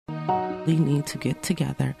we need to get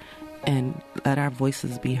together and let our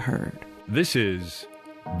voices be heard. This is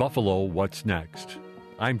Buffalo What's Next.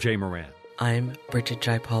 I'm Jay Moran. I'm Bridget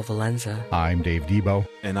Jaipal Valenza. I'm Dave Debo.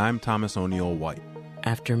 And I'm Thomas O'Neill White.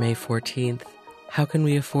 After May 14th, how can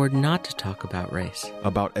we afford not to talk about race?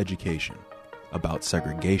 About education, about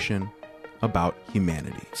segregation, about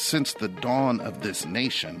humanity. Since the dawn of this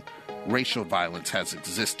nation, racial violence has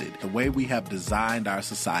existed. The way we have designed our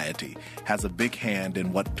society has a big hand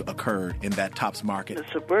in what occurred in that Tops Market.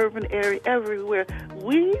 The suburban area, everywhere.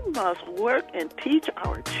 We must work and teach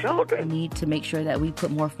our children. We need to make sure that we put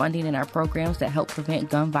more funding in our programs that help prevent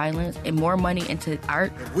gun violence and more money into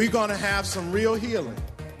art. If we're going to have some real healing,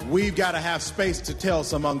 we've got to have space to tell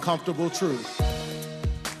some uncomfortable truths.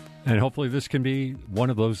 And hopefully this can be one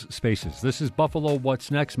of those spaces. This is Buffalo What's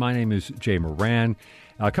Next. My name is Jay Moran.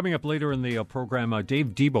 Coming up later in the program, Dave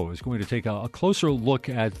Debo is going to take a closer look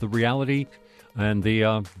at the reality and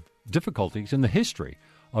the difficulties and the history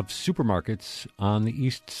of supermarkets on the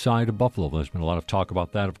east side of Buffalo. There's been a lot of talk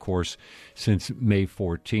about that, of course, since May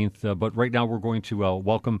 14th. But right now we're going to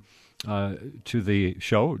welcome to the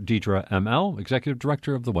show Deidra EmEl, Executive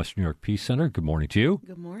Director of the Western New York Peace Center. Good morning to you.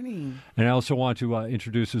 Good morning. And I also want to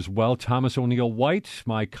introduce as well Thomas O'Neill White,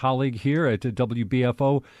 my colleague here at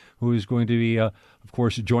WBFO, who is going to be, of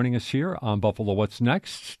course, joining us here on Buffalo What's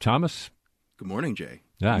Next. Thomas. Good morning, Jay.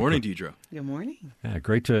 Yeah, good morning, Deidra. Good morning. Yeah,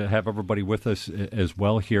 great to have everybody with us as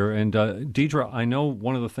well here. And Deidra, I know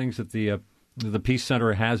one of the things that the Peace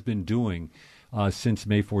Center has been doing since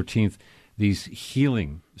May 14th, these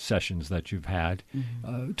healing sessions that you've had.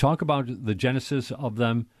 Mm-hmm. Talk about the genesis of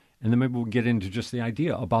them, and then maybe we'll get into just the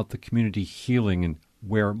idea about the community healing and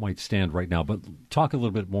where it might stand right now. But talk a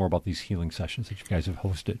little bit more about these healing sessions that you guys have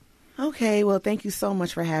hosted. Okay, well, thank you so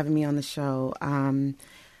much for having me on the show.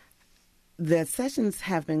 The sessions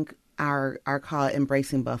have been our call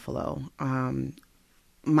Embracing Buffalo.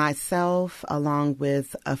 Myself, along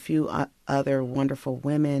with a few other wonderful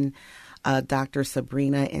women, Dr.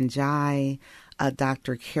 Sabrina Njai,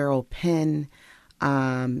 Dr. Carol Penn,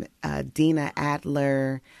 Dina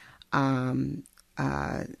Adler,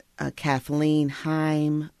 Kathleen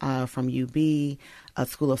Heim from UB,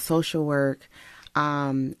 School of Social Work,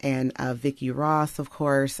 and Vicki Ross, of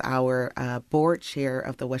course, our board chair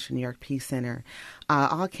of the Western New York Peace Center,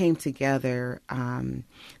 all came together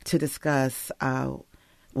to discuss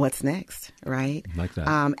what's next, right? Like that.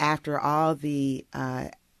 After all the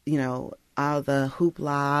all the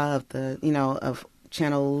hoopla of of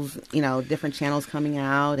channels, different channels coming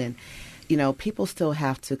out, and, people still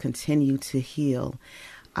have to continue to heal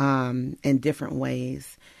in different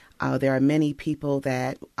ways. There are many people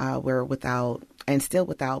that were without and still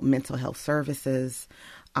without mental health services,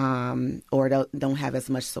 or don't have as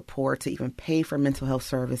much support to even pay for mental health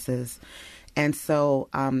services. And so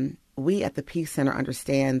we at the Peace Center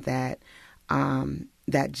understand that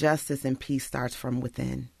that justice and peace starts from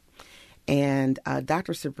within. And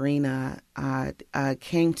Dr. Sabrina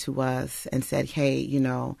came to us and said, hey,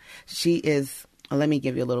 she is, let me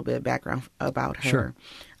give you a little bit of background about her. Sure.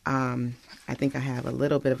 I think I have a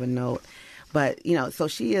little bit of a note. But, so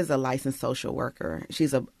she is a licensed social worker.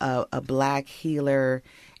 She's a Black healer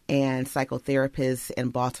and psychotherapist in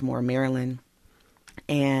Baltimore, Maryland.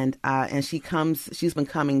 And she's been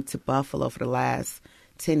coming to Buffalo for the last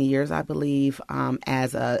 10 years, I believe,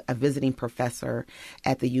 as a visiting professor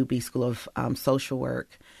at the UB School of Social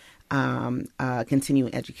Work,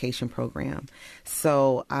 continuing education program.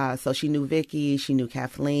 So she knew Vicki, she knew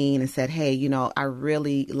Kathleen, and said, hey, I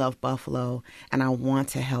really love Buffalo and I want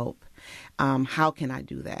to help. How can I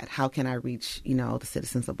do that? How can I reach, the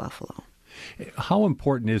citizens of Buffalo? How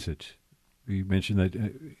important is it? You mentioned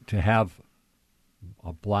that to have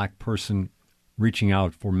a Black person reaching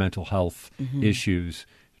out for mental health issues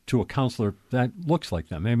to a counselor that looks like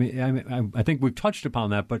them. I think we've touched upon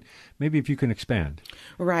that, but maybe if you can expand.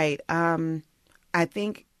 Right. I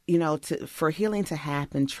think, for healing to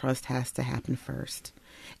happen, trust has to happen first,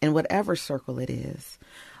 in whatever circle it is.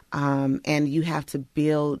 And you have to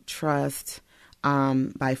build trust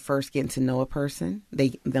by first getting to know a person,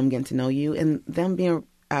 them getting to know you, and them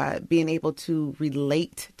being able to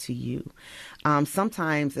relate to you.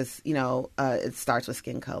 Sometimes it's, it starts with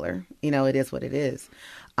skin color. It is what it is,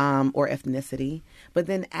 or ethnicity. But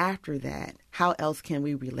then after that, how else can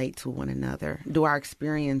we relate to one another? Do our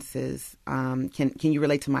experiences, can you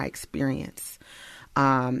relate to my experience?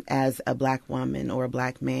 As a Black woman or a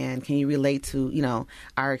Black man, can you relate to,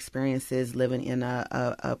 our experiences living in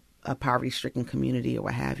a poverty-stricken community or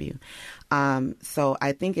what have you? So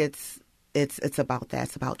I think it's about that.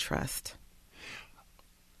 It's about trust.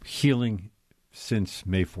 Healing since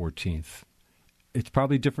May 14th. it's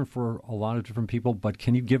probably different for a lot of different people, but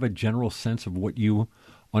can you give a general sense of what you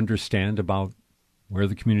understand about where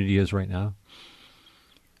the community is right now?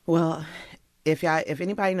 Well, if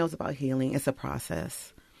anybody knows about healing, it's a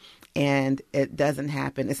process. And it doesn't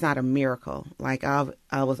happen. It's not a miracle. Like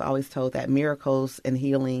I was always told that miracles and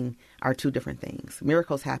healing are two different things.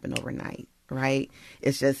 Miracles happen overnight, right?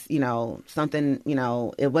 It's just, something,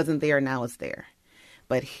 it wasn't there, now it's there.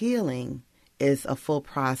 But healing is a full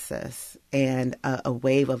process and a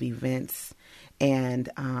wave of events and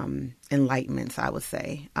enlightenments, I would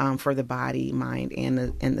say, for the body, mind,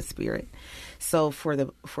 and the spirit. So for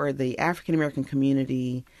the African American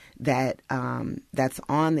community that's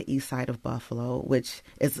on the east side of Buffalo, which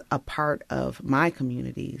is a part of my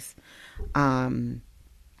communities,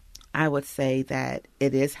 I would say that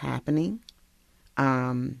it is happening,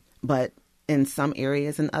 but in some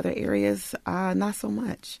areas and other areas, not so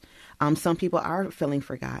much. Some people are feeling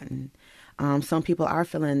forgotten. Some people are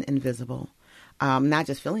feeling invisible. Not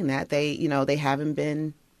just feeling that, they haven't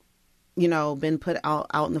been put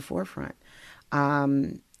out in the forefront.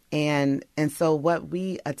 And so what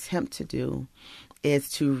we attempt to do is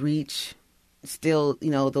to reach still,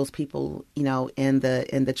 those people, in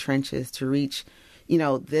the trenches, to reach,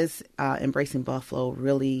 this Embracing Buffalo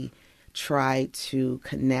really try to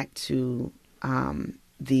connect to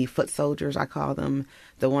the foot soldiers, I call them,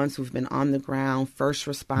 the ones who've been on the ground, first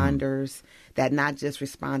responders that not just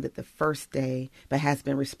responded the first day, but has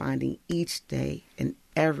been responding each day and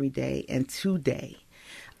every day and today.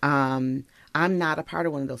 I'm not a part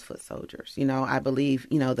of one of those foot soldiers. I believe,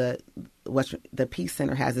 the Peace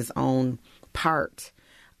Center has its own part,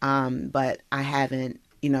 but I haven't,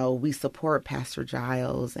 we support Pastor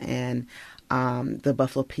Giles and the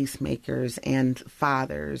Buffalo Peacemakers and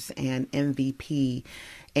Fathers and MVP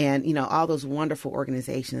and, all those wonderful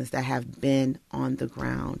organizations that have been on the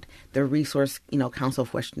ground, the Resource, Council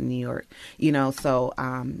of Western New York, so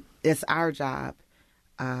it's our job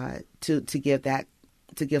to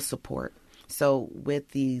give support. So with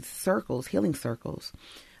these circles, healing circles,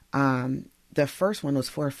 the first one was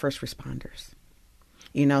for first responders,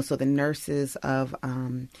 so the nurses of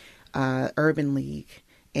Urban League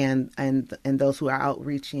and those who are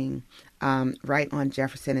outreaching right on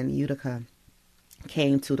Jefferson and Utica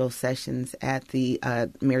came to those sessions at the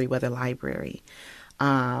Meriwether Library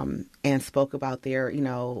and spoke about their,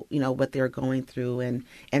 what they're going through and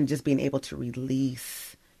just being able to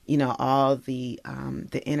release all the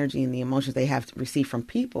energy and the emotions they have received from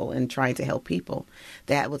people and trying to help people.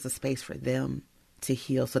 That was a space for them to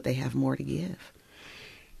heal so that they have more to give.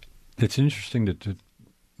 It's interesting to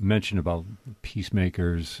mention about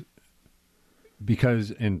peacemakers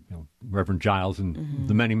because, and Reverend Giles and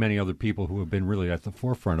the many, many other people who have been really at the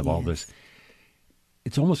forefront of all this,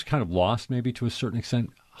 it's almost kind of lost maybe to a certain extent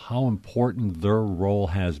how important their role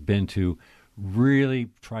has been to really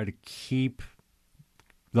try to keep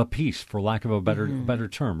the peace, for lack of a better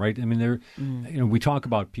term, right? I mean, we talk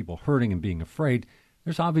about people hurting and being afraid.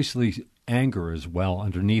 There's obviously anger as well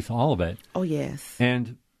underneath all of it. Oh, yes.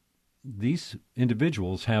 And these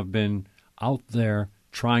individuals have been out there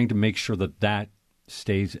trying to make sure that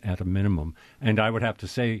stays at a minimum. And I would have to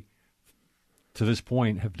say, to this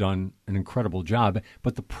point, have done an incredible job.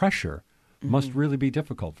 But the pressure must really be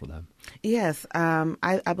difficult for them. Yes,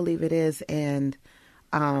 I believe it is. And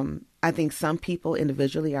I think some people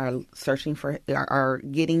individually are searching are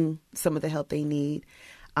getting some of the help they need.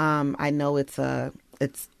 I know it's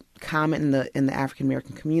common in the African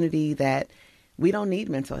American community that we don't need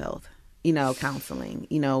mental health, counseling.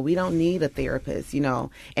 We don't need a therapist, and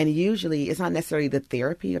usually it's not necessarily the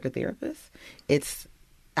therapy or the therapist. It's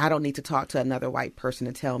I don't need to talk to another white person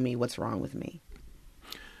to tell me what's wrong with me.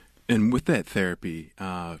 And with that therapy,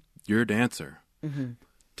 you're a dancer.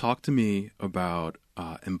 Talk to me about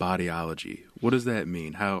embodiology. What does that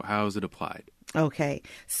mean? How is it applied? Okay.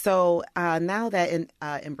 So now that in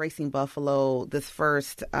Embracing Buffalo, this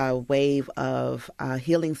first wave of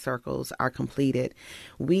healing circles are completed,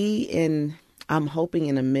 I'm hoping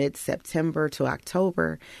in the mid-September to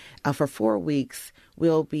October, for 4 weeks,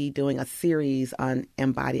 we'll be doing a series on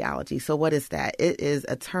embodiology. So what is that? It is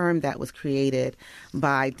a term that was created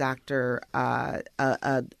by Dr.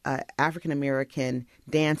 African-American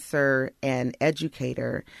dancer and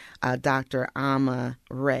educator, Dr. Ama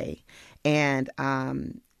Ray. And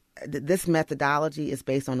this methodology is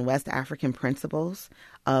based on West African principles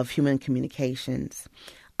of human communications.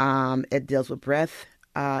 It deals with breath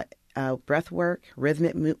work,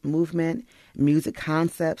 rhythmic movement, music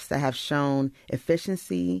concepts that have shown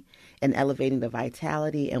efficiency in elevating the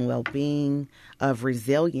vitality and well-being of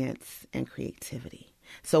resilience and creativity.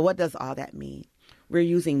 So what does all that mean? We're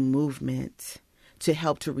using movement to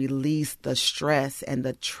help to release the stress and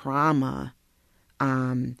the trauma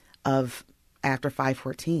of after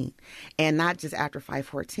 514. And not just after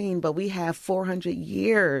 514, but we have 400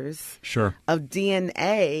 years of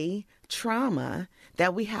DNA trauma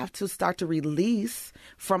that we have to start to release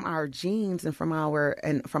from our genes and from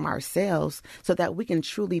ourselves, so that we can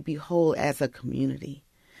truly be whole as a community.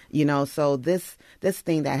 So this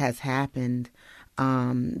thing that has happened,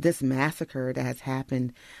 this massacre that has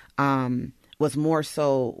happened, was more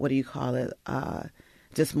so, what do you call it?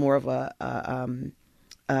 Just more of a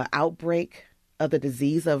outbreak of the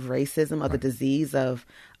disease of racism, of the disease of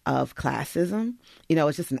classism.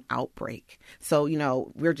 It's just an outbreak. So,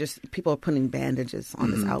 people are putting bandages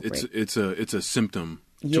on this outbreak. It's a symptom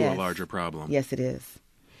to a larger problem. Yes, it is.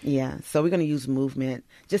 Yeah. So we're going to use movement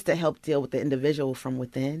just to help deal with the individual from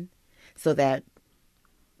within, so that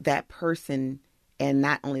that person, and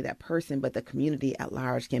not only that person, but the community at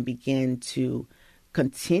large, can begin to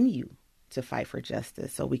continue to fight for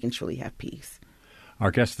justice, so we can truly have peace. Our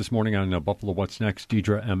guest this morning on Buffalo What's Next,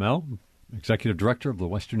 Deidra EmEl, Executive Director of the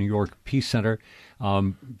Western New York Peace Center,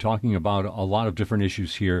 talking about a lot of different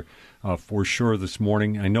issues here for sure this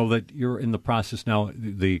morning. I know that you're in the process now,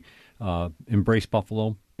 the Embrace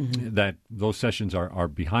Buffalo, that those sessions are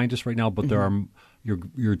behind us right now, but there are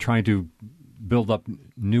you're trying to build up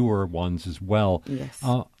newer ones as well. Yes.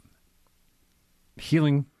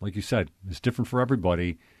 Healing, like you said, is different for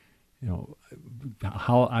everybody.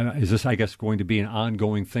 How is this, I guess, going to be an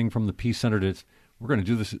ongoing thing from the Peace Center? We're going to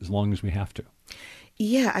do this as long as we have to.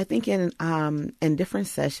 Yeah, I think in different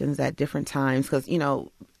sessions at different times, because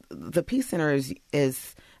the Peace Center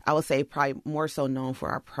is I would say probably more so known for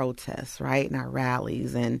our protests, right, and our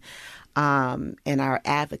rallies and our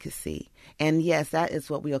advocacy. And yes, that is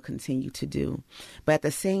what we'll continue to do. But at the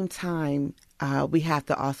same time, we have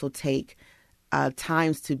to also take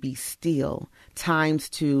times to be still, times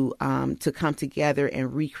to come together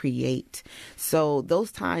and recreate. So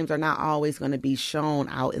those times are not always going to be shown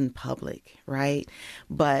out in public, right?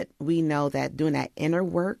 But we know that doing that inner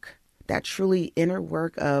work, that truly inner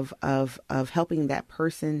work of helping that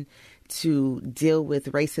person to deal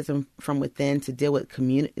with racism from within, to deal with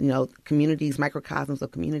communities, microcosms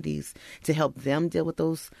of communities, to help them deal with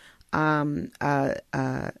those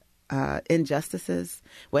injustices,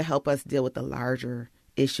 will help us deal with the larger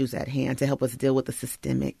issues at hand, to help us deal with the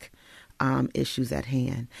systemic issues at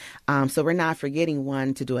hand. So we're not forgetting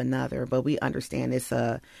one to do another, but we understand it's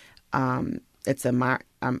a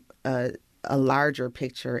larger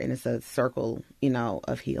picture, and it's a circle,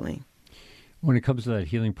 of healing. When it comes to that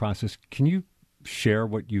healing process, can you share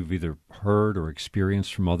what you've either heard or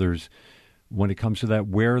experienced from others when it comes to that,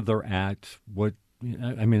 where they're at?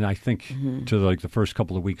 I think to like the first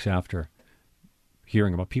couple of weeks after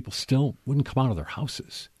hearing about, people still wouldn't come out of their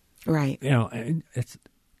houses. Right. And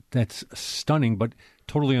that's stunning, but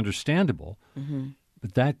totally understandable. Mm-hmm.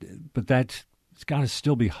 But that's got to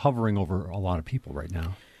still be hovering over a lot of people right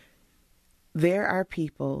now. There are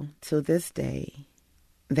people to this day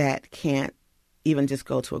that can't even just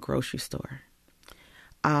go to a grocery store.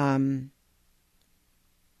 When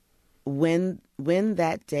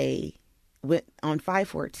that day, on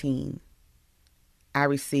 5/14, I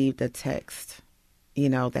received a text,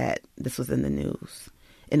 that this was in the news.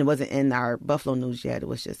 And it wasn't in our Buffalo news yet. It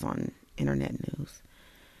was just on internet news.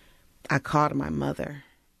 I called my mother.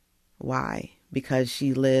 Why? Because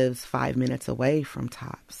she lives 5 minutes away from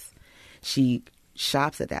Tops. She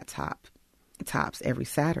shops at that Tops every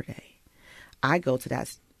Saturday. I go to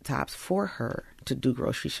that Tops for her to do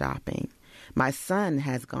grocery shopping. My son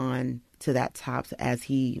has gone to that Tops as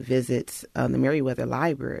he visits the Merriweather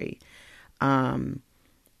Library. I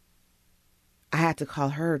had to call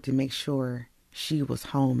her to make sure she was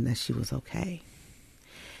home, that she was okay.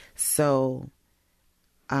 So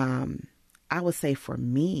I would say for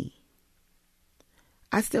me,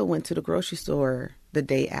 I still went to the grocery store the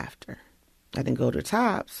day after. I didn't go to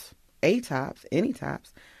Tops, any Tops.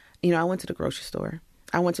 I went to the grocery store.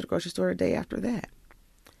 I went to the grocery store the day after that.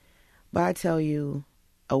 But I tell you,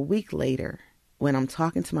 a week later, when I'm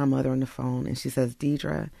talking to my mother on the phone and she says,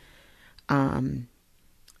 Deidra,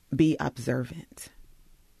 be observant.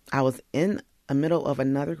 I was in the middle of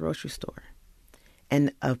another grocery store,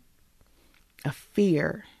 and a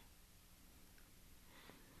fear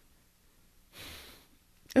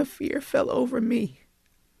fell over me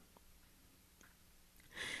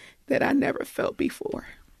that I never felt before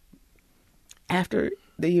after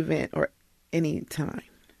the event or any time.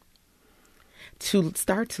 To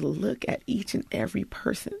start to look at each and every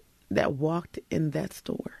person that walked in that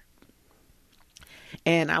store.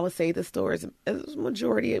 And I would say the store is a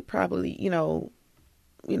majority, probably,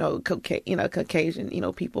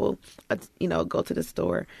 Caucasian, people, go to the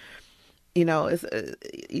store.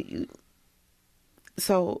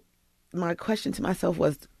 So my question to myself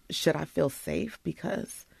was, should I feel safe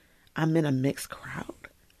because I'm in a mixed crowd?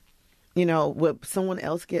 Would someone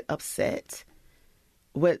else get upset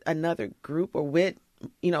with another group or with,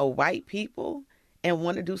 white people and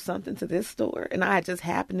want to do something to this store? And I just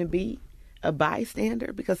happen to be a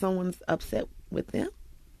bystander because someone's upset with them.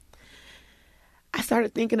 I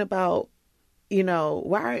started thinking about,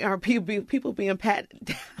 why aren't people being patted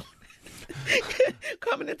down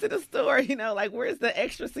coming into the store? Where's the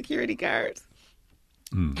extra security guards?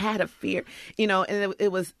 I had a fear, and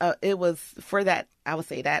it was for that, I would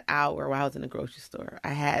say that hour while I was in the grocery store,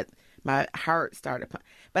 my heart started pumping,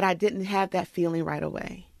 but I didn't have that feeling right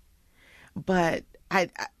away. But I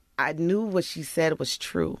knew what she said was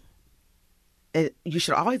true. You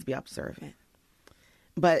should always be observant.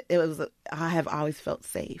 But I have always felt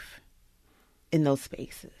safe in those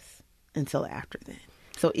spaces until after then.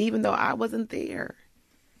 So even though I wasn't there,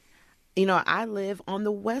 I live on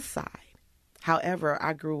the west side. However,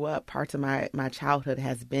 I grew up, parts of my childhood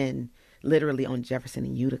has been literally on Jefferson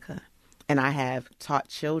and Utica. And I have taught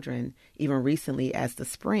children, even recently as the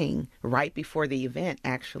spring, right before the event,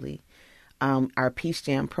 actually, our Peace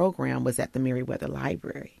Jam program was at the Meriwether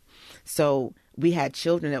Library. So we had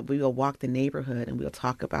children that we will walk the neighborhood and we'll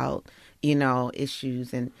talk about,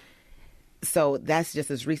 issues. And so that's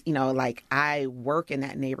just as recent, I work in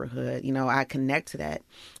that neighborhood, I connect to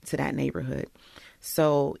that neighborhood.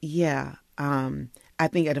 So, yeah, I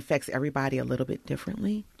think it affects everybody a little bit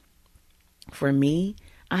differently. For me,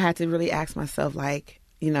 I had to really ask myself, how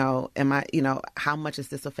much is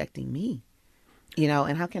this affecting me?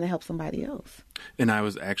 And how can I help somebody else? And I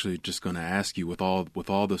was actually just going to ask you, with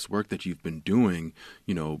all this work that you've been doing,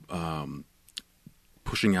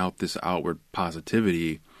 pushing out this outward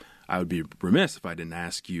positivity, I would be remiss if I didn't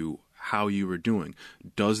ask you how you were doing.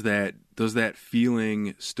 Does that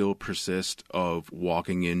feeling still persist of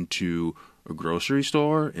walking into a grocery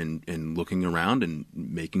store and looking around and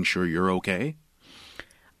making sure you're okay?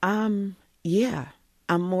 Yeah,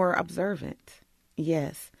 I'm more observant.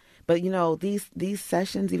 Yes. But, these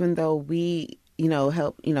sessions, even though we,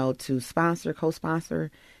 help, to sponsor, co-sponsor,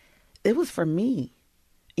 it was for me.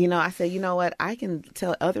 I said, what, I can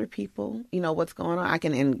tell other people, what's going on. I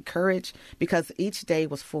can encourage, because each day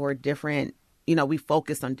was for different, we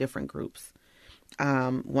focused on different groups.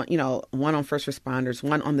 One on first responders,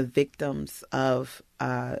 one on the victims of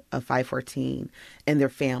 514 and their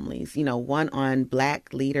families, one on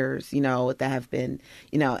Black leaders, that have been,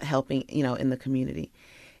 helping, in the community.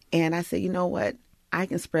 And I said, what, I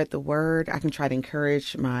can spread the word. I can try to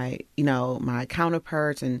encourage my, my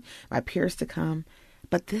counterparts and my peers to come.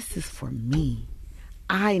 But this is for me.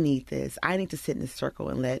 I need this. I need to sit in this circle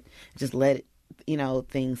and let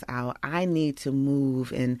things out. I need to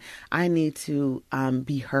move, and I need to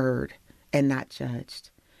be heard and not judged.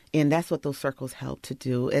 And that's what those circles help to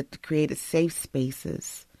do. It created safe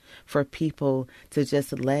spaces for people to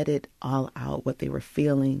just let it all out, what they were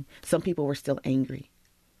feeling. Some people were still angry.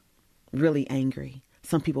 Really angry.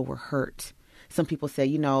 Some people were hurt. Some people say,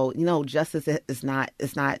 justice is not,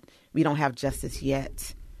 we don't have justice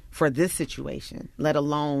yet for this situation, let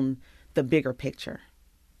alone the bigger picture,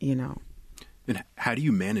 And how do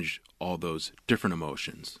you manage all those different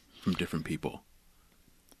emotions from different people?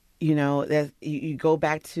 That you go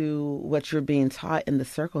back to what you're being taught in the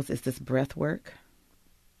circles is this breath work,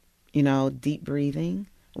 deep breathing.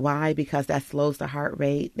 Why? Because that slows the heart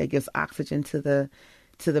rate, that gives oxygen to the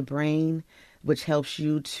brain, which helps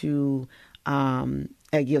you to,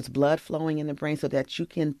 it gives blood flowing in the brain so that you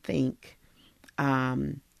can think,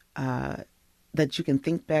 better,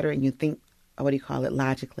 and you think,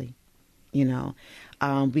 logically.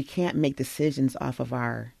 We can't make decisions off of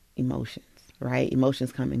our emotions, right?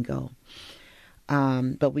 Emotions come and go.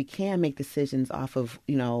 But we can make decisions off of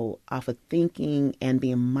thinking and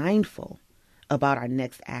being mindful about our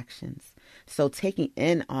next actions. So taking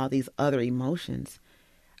in all these other emotions,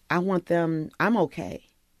 I'm okay.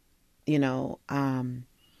 I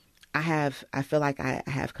feel like I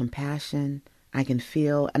have compassion. I can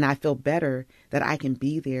feel, and I feel better that I can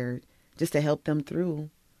be there just to help them through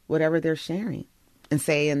whatever they're sharing, and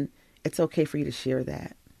saying, it's okay for you to share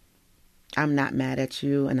that. I'm not mad at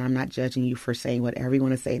you, and I'm not judging you for saying whatever you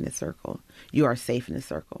want to say in the circle. You are safe in the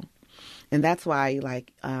circle. And that's why,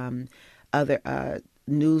 other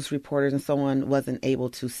news reporters and so on wasn't able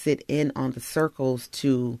to sit in on the circles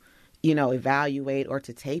to, evaluate or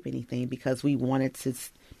to tape anything, because we wanted to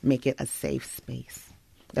make it a safe space.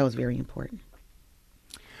 That was very important.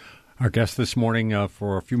 Our guest this morning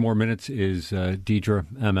for a few more minutes is Deidra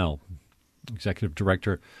EmEl, Executive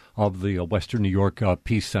Director of the Western New York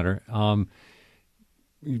Peace Center.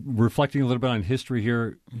 Reflecting a little bit on history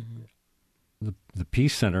here, the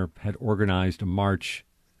Peace Center had organized a march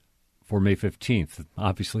for May 15th,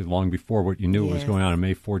 obviously long before what you knew was going on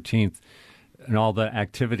May 14th. And all the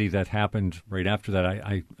activity that happened right after that,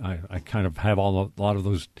 I kind of have a lot of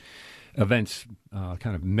those events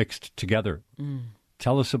kind of mixed together.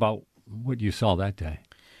 Tell us about what you saw that day.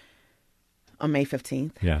 On May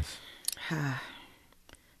 15th? Yes.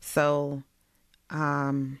 So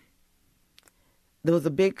there was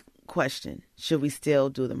a big question. Should we still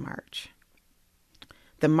do the march?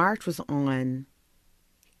 The march was on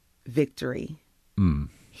victory,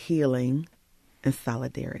 healing, and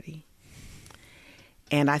solidarity.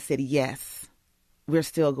 And I said, yes, we're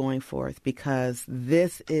still going forth because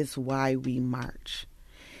this is why we march.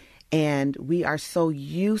 And we are so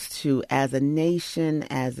used to, as a nation,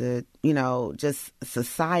 as a, just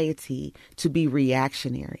society, to be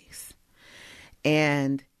reactionaries.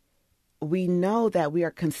 And we know that we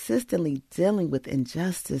are consistently dealing with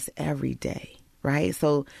injustice every day, right?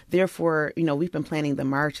 So therefore, we've been planning the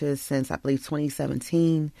marches since, I believe,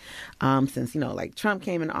 2017, since, like Trump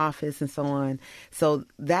came in office and so on. So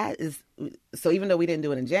so even though we didn't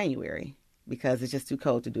do it in January, because it's just too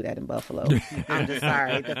cold to do that in Buffalo. I'm just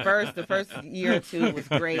sorry. The first year or two was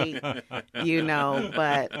great, but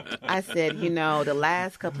I said, the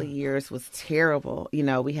last couple of years was terrible.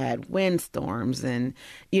 We had windstorms and,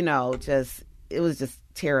 it was just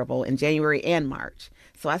terrible in January and March.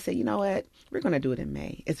 So I said, you know what? We're going to do it in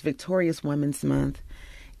May. It's Victorious Women's Month.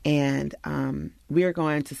 And we're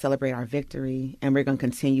going to celebrate our victory, and we're going to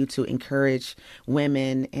continue to encourage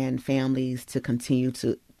women and families to continue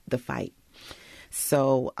the fight.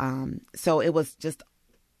 So it was just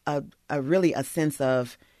a really a sense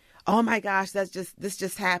of, oh my gosh, this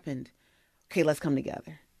just happened. Okay, let's come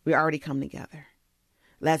together. We already come together.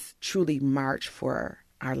 Let's truly march for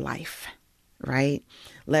our life, right?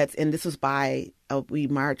 And this was we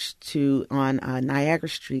marched on Niagara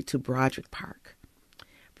Street to Broderick Park.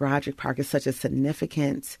 Broderick Park is such a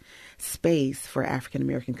significant space for African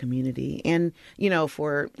American community, and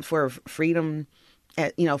for freedom.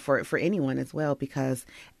 For anyone as well, because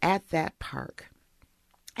at that park,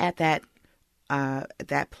 at that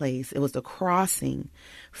place, it was the crossing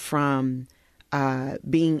from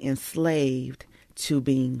being enslaved to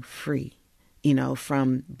being free,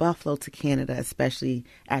 from Buffalo to Canada, especially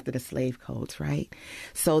after the slave codes, right?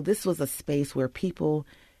 So this was a space where people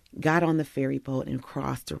got on the ferry boat and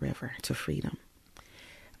crossed the river to freedom.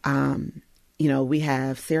 We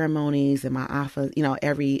have ceremonies in Ma'afa,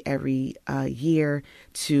 every year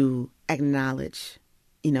to acknowledge,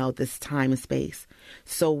 this time and space.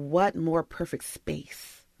 So what more perfect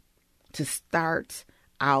space to start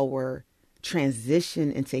our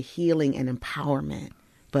transition into healing and empowerment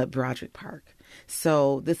but Broderick Park?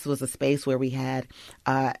 So this was a space where we had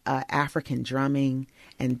African drumming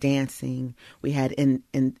and dancing. We had in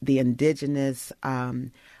the indigenous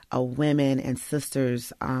women and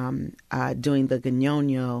sisters doing the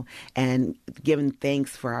Ganyonyo and giving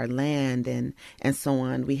thanks for our land and so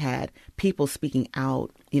on. We had people speaking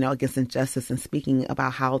out, against injustice and speaking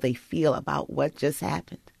about how they feel about what just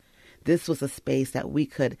happened. This was a space that we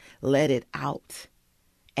could let it out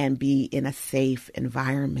and be in a safe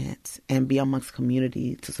environment and be amongst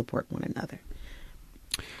community to support one another.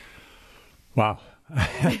 Wow.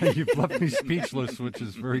 You've left me speechless, which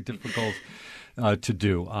is very difficult to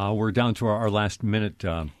do. We're down to our last minute,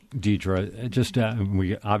 Deidra. Just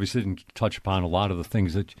we obviously didn't touch upon a lot of the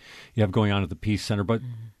things that you have going on at the Peace Center, but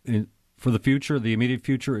for the future, the immediate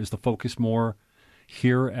future, is the focus more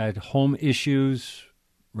here at home issues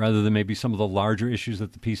rather than maybe some of the larger issues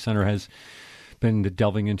that the Peace Center has been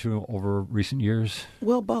delving into over recent years?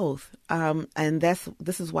 Well, both. And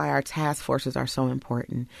this is why our task forces are so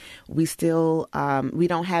important. We still, we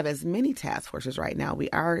don't have as many task forces right now. We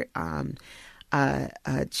are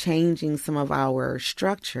changing some of our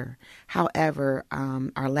structure. However,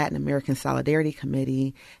 our Latin American Solidarity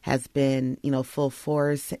Committee has been, full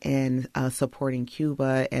force in supporting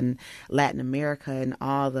Cuba and Latin America and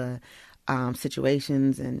all the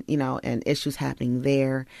situations and, and issues happening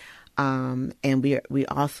there. And we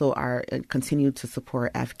also are continue to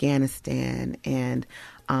support Afghanistan and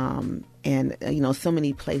so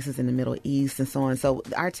many places in the Middle East and so on. So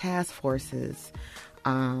our task forces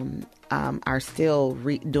are still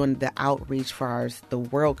doing the outreach for the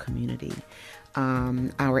world community.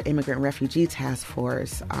 Our immigrant refugee task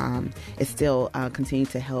force is still continuing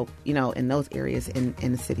to help in those areas in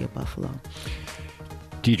the city of Buffalo.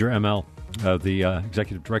 Deidra EmEl, the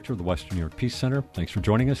Executive Director of the Western New York Peace Center. Thanks for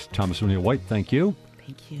joining us. Thomas O'Neill White, thank you.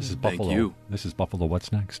 Thank you. This is Buffalo. Thank you. This is Buffalo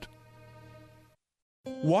What's Next.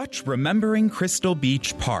 Watch Remembering Crystal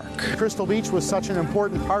Beach Park. Crystal Beach was such an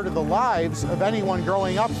important part of the lives of anyone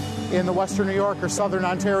growing up in the Western New York or Southern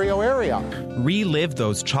Ontario area. Relive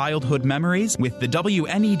those childhood memories with the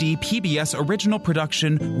WNED PBS original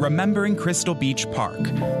production Remembering Crystal Beach Park.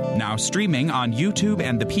 Now streaming on YouTube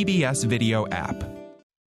and the PBS video app.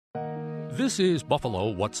 This is Buffalo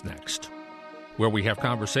What's Next, where we have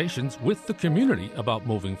conversations with the community about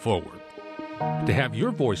moving forward. To have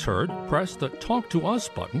your voice heard, press the Talk to Us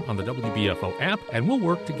button on the WBFO app, and we'll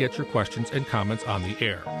work to get your questions and comments on the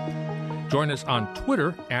air. Join us on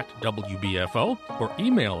Twitter at WBFO or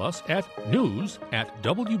email us at news@wbfo.org.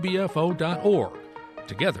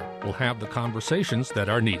 Together, we'll have the conversations that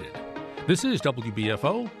are needed. This is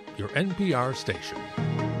WBFO, your NPR station.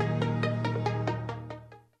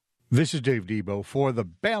 This is Dave Debo. For the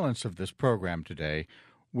balance of this program today,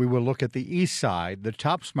 we will look at the East Side, the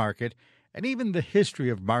Tops Market, and even the history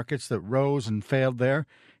of markets that rose and failed there.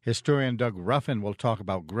 Historian Doug Ruffin will talk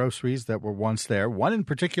about groceries that were once there, one in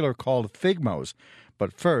particular called FIGMOS.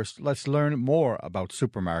 But first, let's learn more about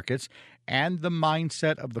supermarkets and the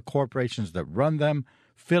mindset of the corporations that run them.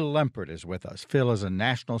 Phil Lempert is with us. Phil is a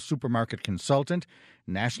national supermarket consultant,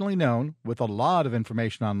 nationally known, with a lot of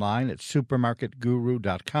information online at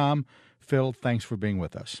supermarketguru.com. Phil, thanks for being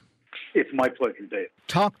with us. It's my pleasure, Dave.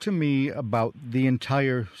 Talk to me about the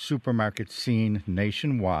entire supermarket scene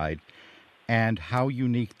nationwide and how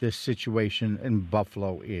unique this situation in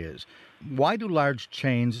Buffalo is. Why do large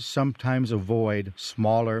chains sometimes avoid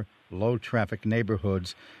smaller, low-traffic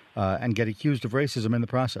neighborhoods and get accused of racism in the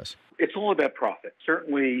process? It's all about profit.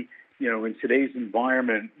 Certainly, in today's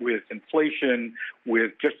environment with inflation,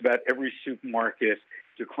 with just about every supermarket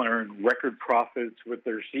declaring record profits, with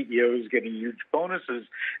their CEOs getting huge bonuses,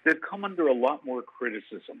 they've come under a lot more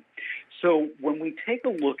criticism. So when we take a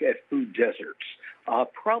look at food deserts,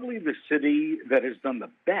 probably the city that has done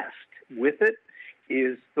the best with it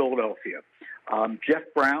is Philadelphia. Jeff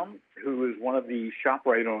Brown, who is one of the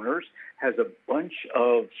ShopRite owners, has a bunch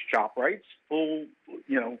of ShopRites, full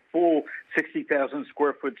 60,000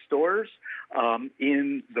 square foot stores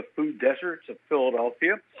in the food deserts of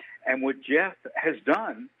Philadelphia. And what Jeff has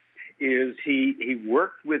done is he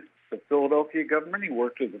worked with the Philadelphia government, he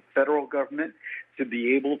worked with the federal government to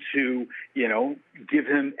be able to, give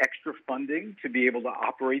him extra funding to be able to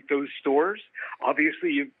operate those stores.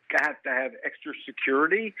 Obviously, you've got to have extra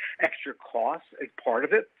security, extra costs as part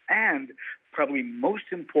of it. And probably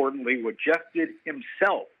most importantly, what Jeff did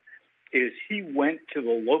himself is he went to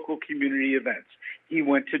the local community events. He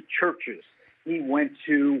went to churches. He went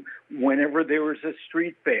to whenever there was a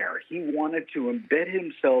street fair. He wanted to embed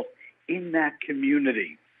himself in that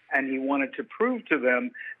community. And he wanted to prove to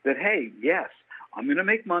them that, hey, yes, I'm going to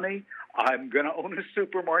make money. I'm going to own a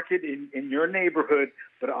supermarket in your neighborhood,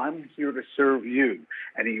 but I'm here to serve you.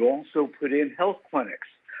 And he also put in health clinics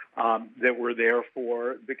that were there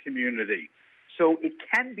for the community. So it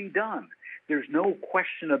can be done. There's no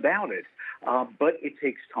question about it. But it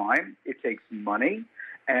takes time. It takes money.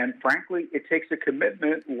 And frankly, it takes a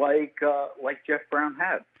commitment like Jeff Brown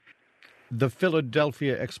had. The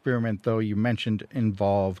Philadelphia experiment, though, you mentioned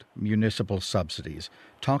involved municipal subsidies.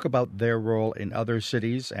 Talk about their role in other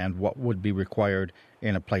cities and what would be required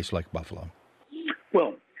in a place like Buffalo.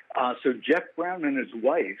 Well, so Jeff Brown and his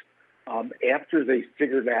wife, after they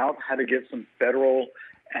figured out how to get some federal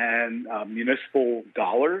and municipal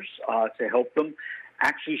dollars to help them,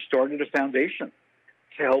 actually started a foundation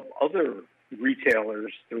to help other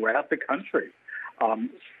retailers throughout the country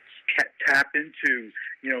tap into,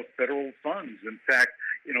 federal funds. In fact,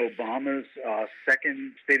 in Obama's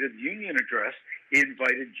second State of the Union address, he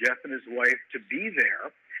invited Jeff and his wife to be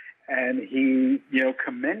there, and he,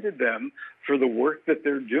 commended them for the work that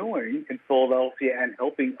they're doing in Philadelphia and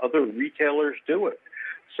helping other retailers do it.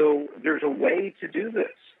 So there's a way to do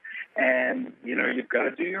this, and, you've got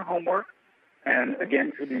to do your homework. And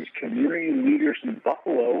again, for these community leaders in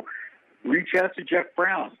Buffalo, reach out to Jeff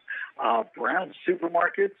Brown. Brown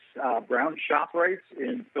Supermarkets, Brown ShopRites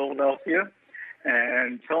in Philadelphia,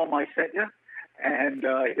 and tell him I sent you, and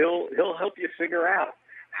he'll help you figure out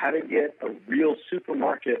how to get a real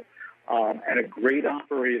supermarket and a great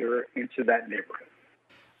operator into that neighborhood.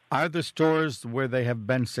 Are the stores where they have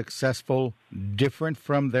been successful different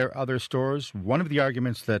from their other stores? One of the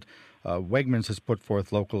arguments that Wegmans has put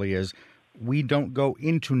forth locally is we don't go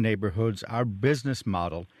into neighborhoods. Our business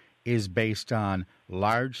model is based on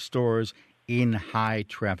large stores in high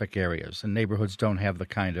traffic areas, and neighborhoods don't have the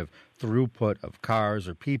kind of throughput of cars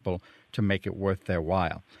or people to make it worth their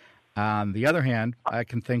while. On the other hand, I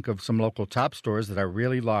can think of some local top stores that are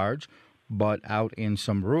really large, but out in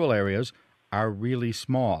some rural areas are really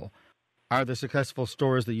small. Are the successful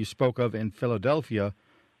stores that you spoke of in Philadelphia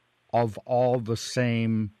of all the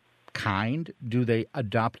same kind? Do they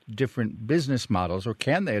adopt different business models, or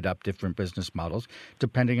can they adopt different business models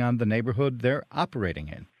depending on the neighborhood they're operating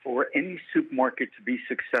in? For any supermarket to be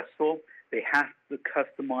successful, they have to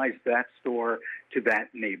customize that store to that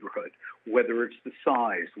neighborhood, whether it's the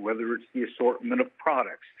size, whether it's the assortment of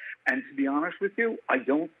products. And to be honest with you, I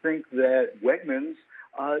don't think that Wegmans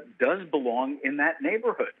does belong in that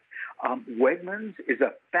neighborhood. Wegmans is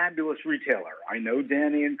a fabulous retailer. I know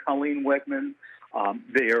Danny and Colleen Wegman.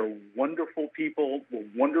 They are wonderful people,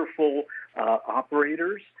 wonderful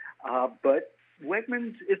operators, but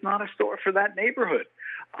Wegmans is not a store for that neighborhood.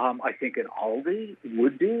 I think an Aldi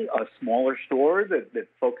would be a smaller store that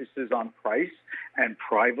focuses on price and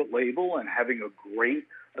private label and having a great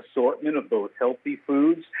assortment of both healthy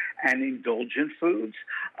foods and indulgent foods.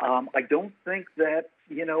 I don't think that,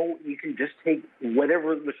 you can just take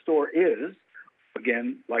whatever the store is,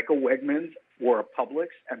 again, like a Wegmans or a Publix,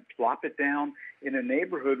 and plop it down in a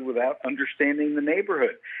neighborhood without understanding the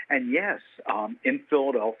neighborhood. And yes, in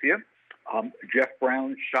Philadelphia, Jeff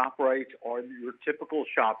Brown's ShopRites are your typical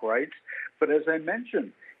ShopRites. But as I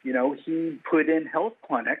mentioned, he put in health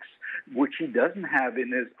clinics, which he doesn't have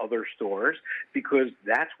in his other stores, because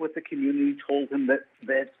that's what the community told him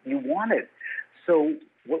that he wanted. So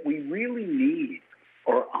what we really need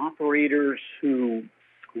are operators who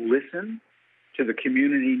listen to the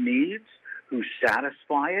community needs, who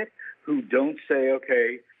satisfy it, who don't say,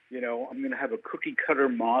 okay, I'm going to have a cookie cutter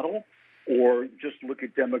model, or just look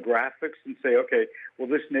at demographics and say, okay, well,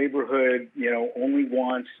 this neighborhood, only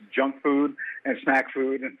wants junk food and snack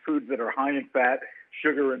food and foods that are high in fat,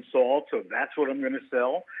 sugar, and salt, so that's what I'm going to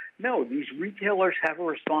sell. No, these retailers have a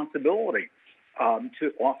responsibility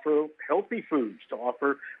to offer healthy foods, to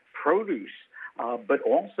offer produce, but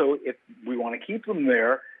also if we want to keep them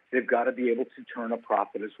there, they've got to be able to turn a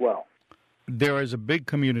profit as well. There is a big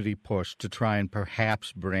community push to try and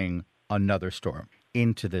perhaps bring another store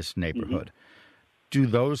into this neighborhood. Mm-hmm. Do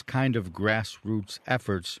those kind of grassroots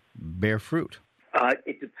efforts bear fruit?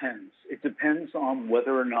 It depends. It depends on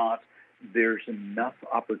whether or not there's enough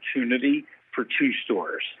opportunity for two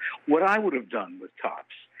stores. What I would have done with Tops,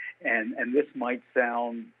 and this might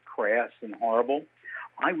sound crass and horrible,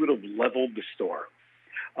 I would have leveled the store.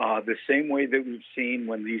 The same way that we've seen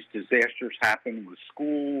when these disasters happen with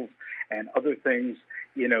schools and other things,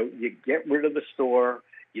 you get rid of the store,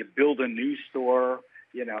 you build a new store,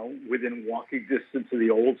 within walking distance of the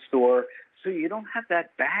old store, so you don't have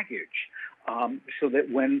that baggage. So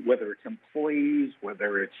that whether it's employees,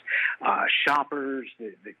 whether it's shoppers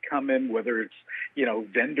that come in, whether it's,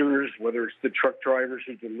 vendors, whether it's the truck drivers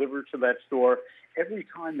who deliver to that store, every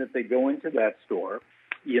time that they go into that store,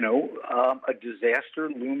 a disaster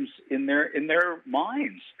looms in their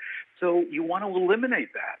minds. So you want to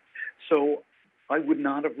eliminate that. So I would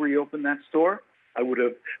not have reopened that store. I would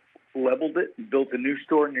have leveled it and built a new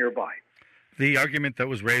store nearby. The argument that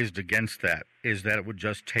was raised against that is that it would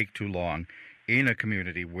just take too long. In a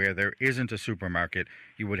community where there isn't a supermarket,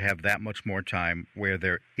 you would have that much more time where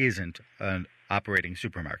there isn't an operating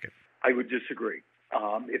supermarket. I would disagree.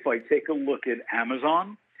 If I take a look at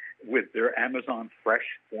Amazon with their Amazon Fresh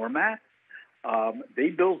format, they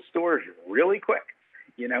build stores really quick.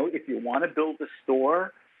 If you want to build a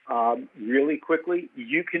store really quickly,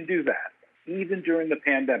 you can do that. Even during the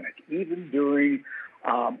pandemic, even during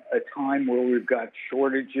a time where we've got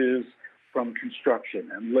shortages from construction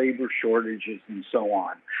and labor shortages and so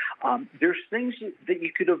on. There's things that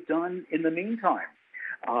you could have done in the meantime.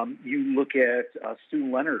 You look at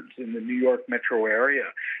Stu Leonard's in the New York metro area.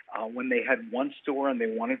 When they had one store and they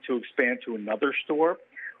wanted to expand to another store,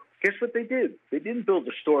 guess what they did? They didn't build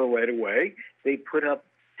a store right away. They put up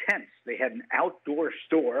tents. They had an outdoor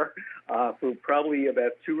store for probably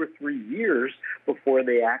about 2 or 3 years before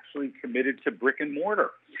they actually committed to brick and mortar.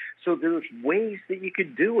 So there's ways that you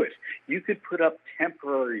could do it. You could put up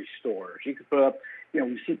temporary stores. You could put up,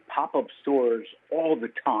 we see pop-up stores all the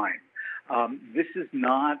time. This is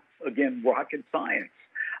not, again, rocket science,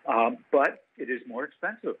 but it is more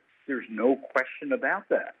expensive. There's no question about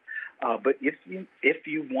that. But if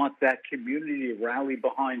you want that community to rally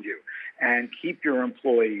behind you and keep your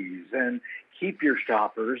employees and keep your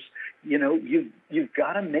shoppers, you've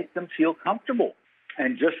got to make them feel comfortable.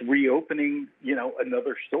 And just reopening,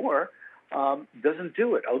 another store doesn't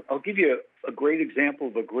do it. I'll give you a great example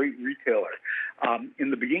of a great retailer. In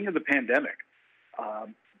the beginning of the pandemic,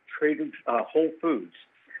 Whole Foods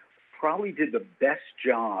probably did the best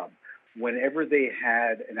job whenever they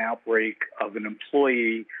had an outbreak of an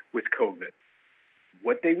employee with COVID.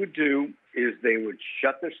 What they would do is they would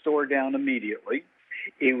shut the store down immediately.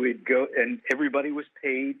 It would go, and everybody was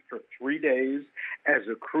paid for 3 days as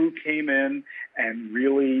a crew came in and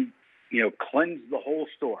really, cleansed the whole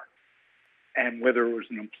store. And whether it was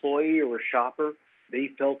an employee or a shopper, they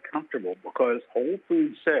felt comfortable because Whole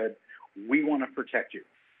Foods said, we want to protect you.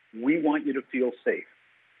 We want you to feel safe.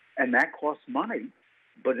 And that costs money.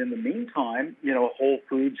 But in the meantime, Whole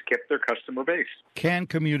Foods kept their customer base. Can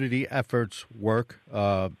community efforts work?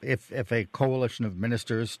 If a coalition of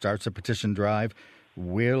ministers starts a petition drive,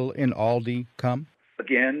 will an Aldi come?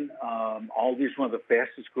 Again, Aldi is one of the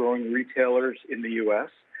fastest growing retailers in the U.S.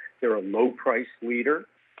 They're a low price leader.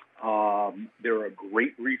 They're a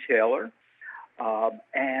great retailer.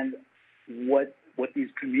 And what these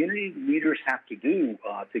community leaders have to do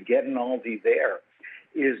to get an Aldi there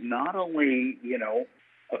is not only,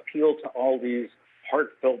 appeal to Aldi's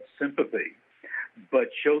heartfelt sympathy, but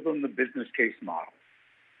show them the business case model.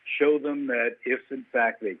 Show them that if, in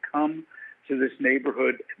fact, they come to this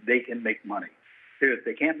neighborhood, they can make money. If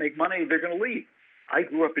they can't make money, they're going to leave. I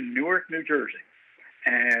grew up in Newark, New Jersey.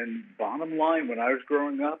 And bottom line, when I was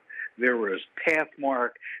growing up, there was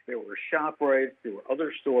Pathmark, there were ShopRite, there were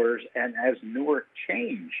other stores. And as Newark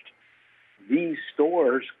changed, these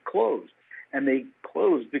stores closed. And they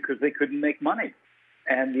closed because they couldn't make money.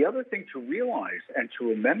 And the other thing to realize and to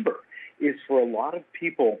remember is for a lot of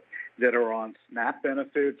people that are on SNAP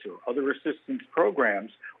benefits or other assistance programs,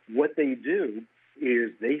 what they do is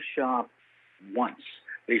they shop once.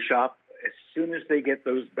 They shop as soon as they get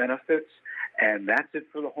those benefits, and that's it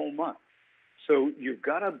for the whole month. So you've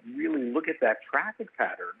got to really look at that traffic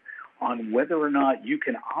pattern on whether or not you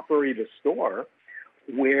can operate a store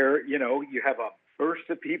where, you have a burst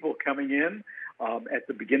of people coming in at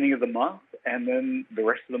the beginning of the month, and then the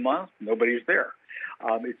rest of the month, nobody's there.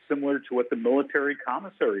 It's similar to what the military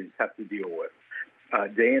commissaries have to deal with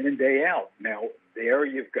day in and day out. Now, there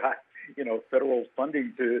you've got, federal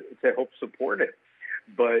funding to help support it.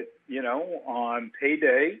 But, on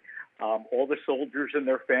payday, all the soldiers and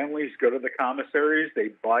their families go to the commissaries. They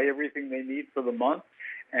buy everything they need for the month,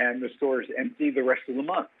 and the store is empty the rest of the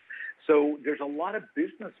month. So there's a lot of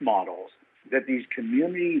business models that these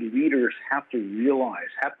community leaders have to realize,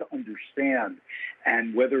 have to understand,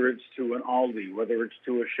 and whether it's to an Aldi, whether it's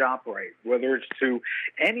to a ShopRite, whether it's to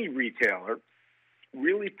any retailer,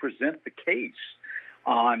 really present the case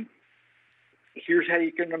on here's how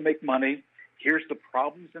you're going to make money, here's the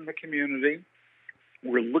problems in the community.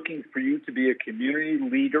 We're looking for you to be a community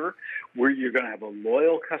leader where you're going to have a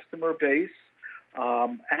loyal customer base,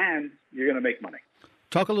 and you're going to make money.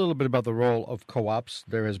 Talk a little bit about the role of co-ops.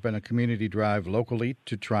 There has been a community drive locally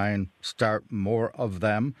to try and start more of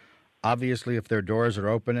them. Obviously, if their doors are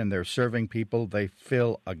open and they're serving people, they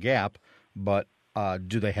fill a gap. But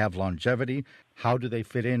do they have longevity? How do they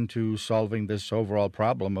fit into solving this overall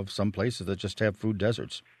problem of some places that just have food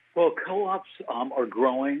deserts? Well, co-ops are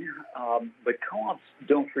growing, but co-ops,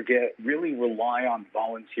 don't forget, really rely on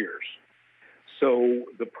volunteers. So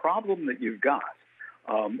the problem that you've got,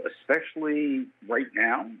 especially right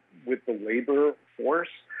now with the labor force,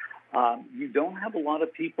 you don't have a lot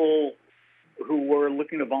of people who are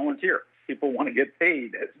looking to volunteer. People want to get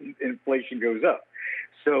paid as inflation goes up.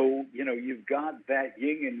 So, you've got that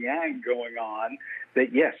yin and yang going on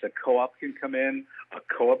that, yes, a co-op can come in, a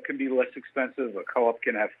co-op can be less expensive, a co-op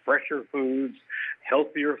can have fresher foods,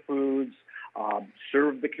 healthier foods,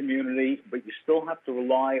 serve the community, but you still have to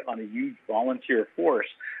rely on a huge volunteer force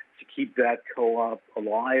to keep that co-op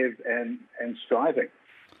alive and striving.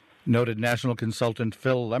 Noted national consultant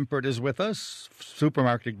Phil Lempert is with us,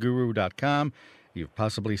 supermarketguru.com. You've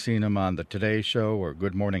possibly seen him on the Today Show or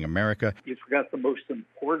Good Morning America. You forgot the most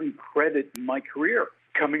important credit in my career,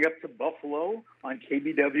 coming up to Buffalo on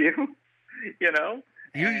KBW,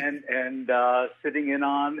 and sitting in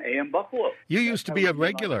on AM Buffalo. You used to be a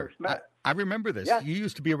regular. I remember this. Yes. You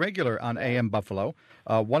used to be a regular on AM Buffalo.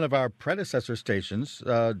 One of our predecessor stations,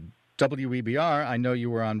 WBFO, I know you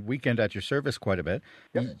were on Weekend at Your Service quite a bit.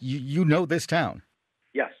 Yep. You know this town.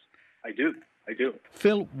 Yes, I do.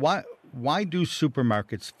 Phil, why do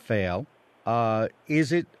supermarkets fail?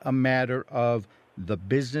 Is it a matter of the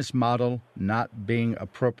business model not being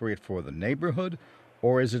appropriate for the neighborhood,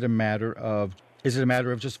 or is it a matter of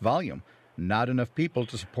just volume? Not enough people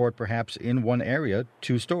to support perhaps in one area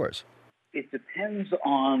 2 stores. It depends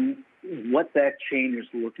on what that chain is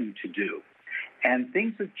looking to do. And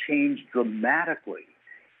things have changed dramatically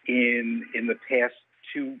in the past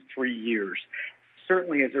 2-3 years,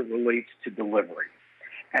 certainly as it relates to delivery.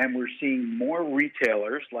 And we're seeing more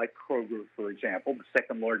retailers like Kroger, for example, the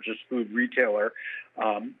second largest food retailer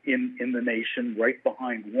in the nation, right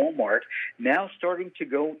behind Walmart, now starting to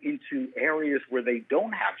go into areas where they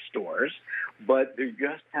don't have stores, but they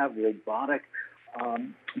just have robotic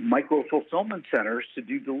micro-fulfillment centers to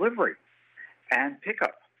do delivery and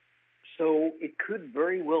pickup. So it could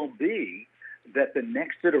very well be that the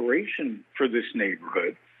next iteration for this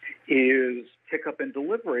neighborhood is pickup and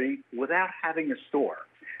delivery without having a store.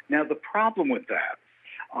 Now, the problem with that,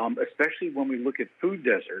 especially when we look at food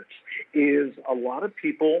deserts, is a lot of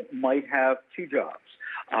people might have two jobs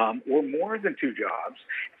or more than two jobs,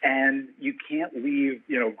 and you can't leave,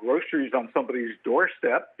 groceries on somebody's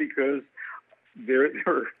doorstep because there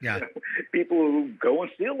are people who go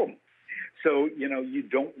and steal them. So, you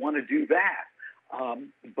don't want to do that.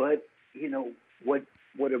 But,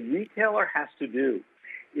 what a retailer has to do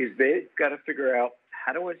is they've got to figure out,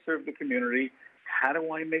 how do I serve the community? How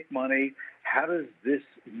do I make money? How does this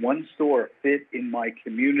one store fit in my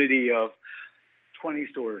community of 20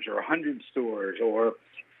 stores or 100 stores or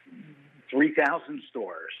 3,000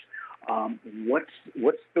 stores?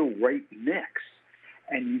 What's the right mix?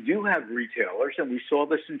 And you do have retailers, and we saw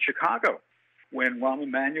this in Chicago when Rahm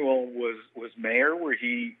Emanuel was mayor, where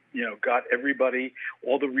he got everybody,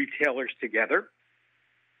 all the retailers together,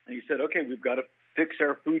 and he said, okay, we've got to fix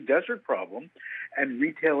our food desert problem. And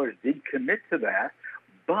retailers did commit to that,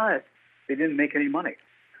 but they didn't make any money.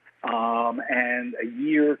 And a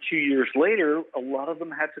year, 2 years later, a lot of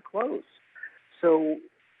them had to close. So,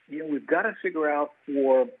 we've got to figure out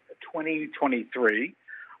for 2023,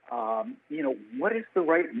 what is the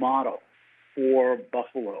right model for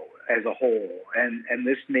Buffalo as a whole and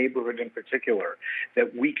this neighborhood in particular,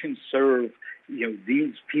 that we can serve,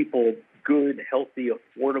 these people good, healthy,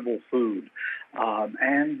 affordable food.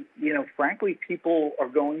 And, frankly, people are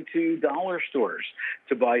going to dollar stores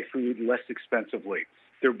to buy food less expensively.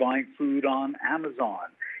 They're buying food on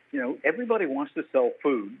Amazon. Everybody wants to sell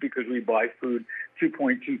food because we buy food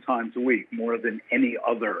 2.2 times a week, more than any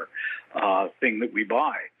other thing that we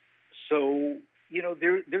buy. So,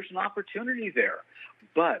 there's an opportunity there.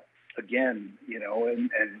 But, again,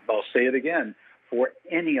 and I'll say it again, for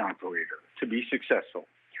any operator to be successful,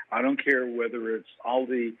 I don't care whether it's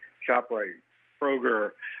Aldi, ShopRite,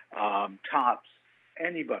 Kroger, Tops,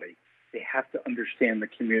 anybody, they have to understand the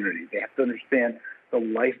community. They have to understand the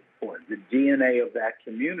lifeblood, the DNA of that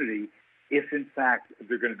community, if, in fact,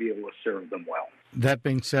 they're going to be able to serve them well. That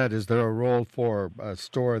being said, is there a role for a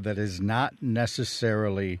store that is not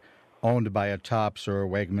necessarily owned by a Tops or a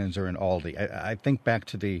Wegmans or an Aldi? I think back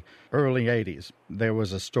to the early 80s. There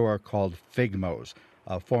was a store called FIGMOS.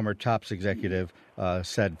 A former Tops executive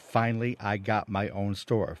said, finally, I got my own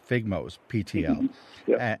store, FIGMOS, PTL.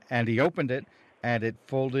 And he opened it, and it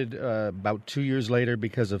folded about 2 years later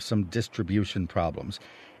because of some distribution problems.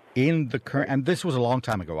 In the current, and this was a long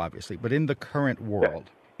time ago, obviously, but in the current world,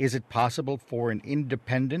 is it possible for an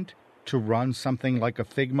independent to run something like a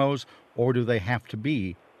FIGMOS, or do they have to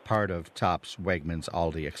be part of Tops, Wegmans,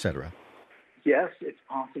 Aldi, etc.? Yes, it's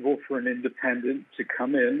possible for an independent to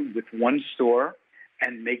come in with one store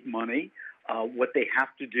and make money. What they have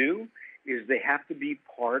to do is they have to be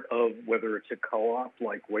part of, whether it's a co-op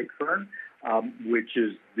like Wakefern, which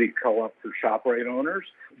is the co-op for ShopRite owners.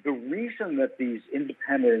 The reason that these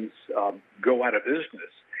independents go out of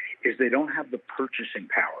business is they don't have the purchasing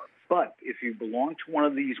power. But if you belong to one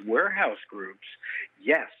of these warehouse groups,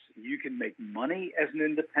 yes, you can make money as an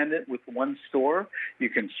independent with one store. You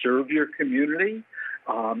can serve your community.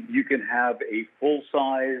 You can have a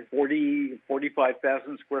full-size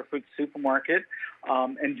 45,000 square foot supermarket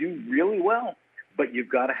and do really well. But you've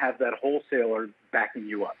got to have that wholesaler backing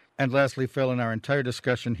you up. And lastly, Phil, in our entire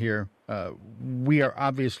discussion here, we are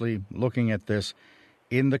obviously looking at this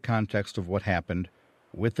in the context of what happened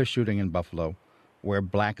with the shooting in Buffalo, where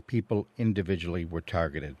black people individually were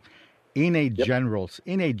targeted. In a general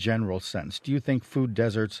sense, do you think food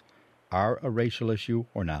deserts are a racial issue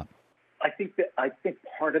or not? I think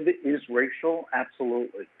part of it is racial,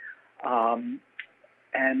 absolutely. And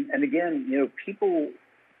again, people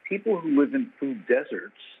who live in food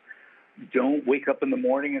deserts don't wake up in the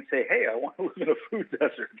morning and say, "Hey, I want to live in a food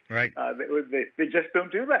desert." Right. They just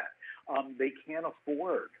don't do that. They can't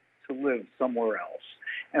afford to live somewhere else.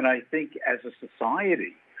 And I think as a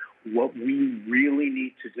society, what we really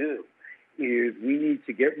need to do is we need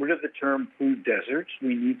to get rid of the term food deserts.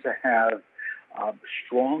 We need to have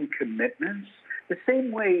strong commitments. The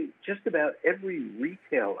same way just about every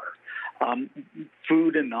retailer,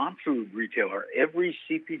 food and non-food retailer, every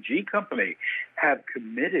CPG company have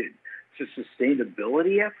committed to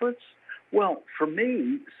sustainability efforts, Well, for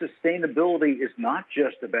me, sustainability is not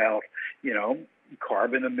just about,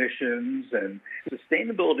 carbon emissions and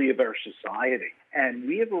sustainability of our society. And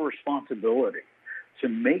we have a responsibility to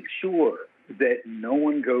make sure that no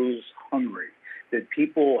one goes hungry, that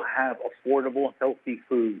people have affordable, healthy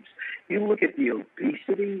foods. You look at the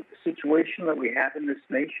obesity situation that we have in this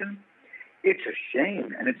nation, it's a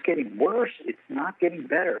shame, and it's getting worse. It's not getting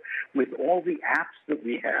better. With all the apps that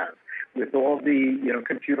we have, with all the,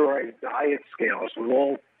 computerized diet scales, with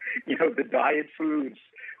all, the diet foods,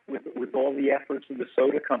 with all the efforts of the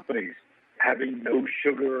soda companies, having no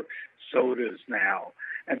sugar sodas now,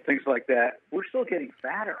 and things like that, we're still getting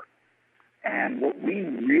fatter. And what we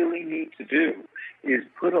really need to do is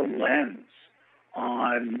put a lens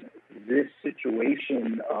on this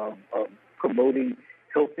situation of promoting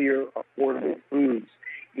healthier, affordable foods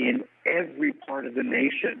in every part of the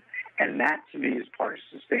nation. And that, to me, is part of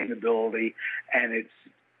sustainability, and it's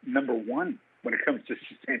number one when it comes to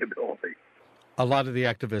sustainability. A lot of the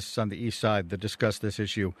activists on the east side that discuss this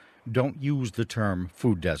issue don't use the term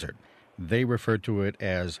food desert. They refer to it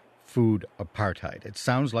as food apartheid. It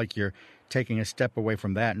sounds like you're taking a step away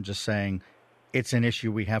from that and just saying it's an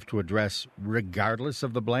issue we have to address regardless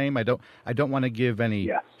of the blame. I don't want to give any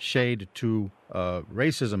shade to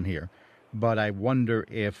racism here, but I wonder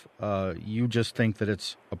if you just think that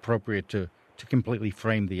it's appropriate to completely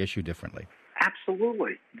frame the issue differently.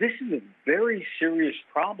 Absolutely. This is a very serious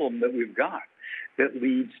problem that we've got that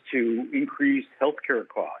leads to increased healthcare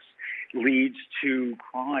costs, leads to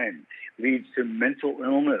crime, leads to mental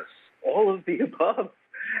illness, all of the above.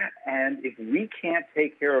 And if we can't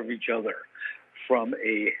take care of each other from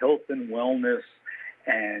a health and wellness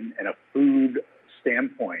and a food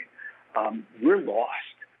standpoint, we're lost.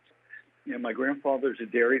 My grandfather's a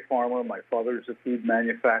dairy farmer. My father's a food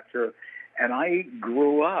manufacturer. And I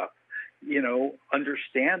grew up,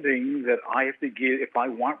 understanding that I have to give, if I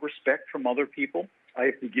want respect from other people, I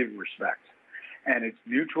have to give respect. And it's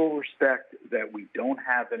mutual respect that we don't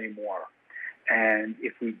have anymore. And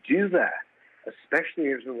if we do that,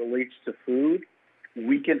 especially as it relates to food,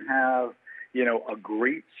 we can have, a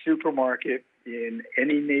great supermarket in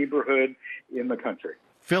any neighborhood in the country.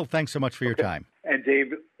 Phil, thanks so much for your time. And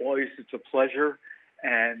Dave, always it's a pleasure.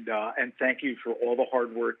 And thank you for all the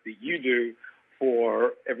hard work that you do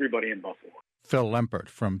for everybody in Buffalo. Phil Lempert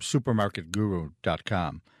from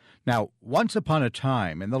supermarketguru.com. Now, once upon a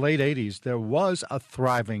time, in the late 80s, there was a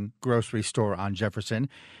thriving grocery store on Jefferson.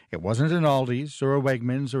 It wasn't an Aldi's or a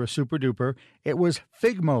Wegmans or a Super Duper. It was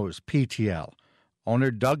FIGMOS PTL.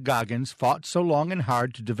 Owner Doug Goggins fought so long and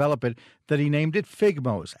hard to develop it that he named it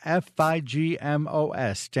FIGMOS,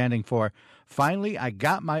 FIGMOS, standing for Finally I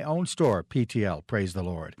Got My Own Store, PTL, praise the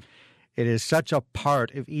Lord. It is such a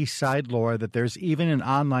part of East Side lore that there's even an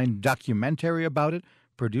online documentary about it,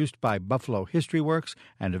 produced by Buffalo History Works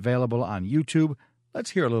and available on YouTube.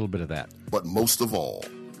 Let's hear a little bit of that. But most of all,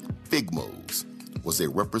 FIGMOS was a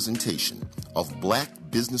representation of black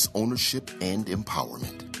business ownership and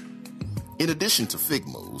empowerment. In addition to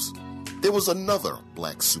FIGMOS, there was another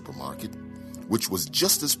black supermarket, which was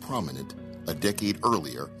just as prominent a decade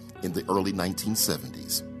earlier in the early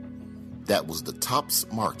 1970s. That was the Tops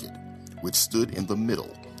Market, which stood in the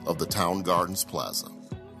middle of the Town Gardens Plaza.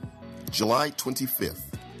 July 25th,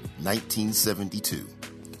 1972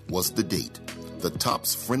 was the date the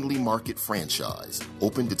Tops Friendly Market franchise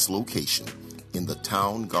opened its location in the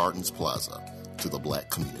Town Gardens Plaza to the black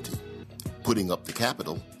community. Putting up the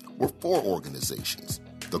capital were four organizations: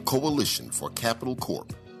 the Coalition for Capital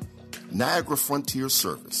Corp., Niagara Frontier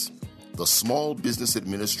Service, the Small Business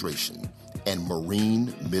Administration, and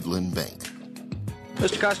Marine Midland Bank.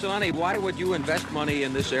 Mr. Castellani, why would you invest money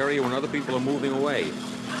in this area when other people are moving away?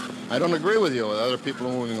 I don't agree with you. Other people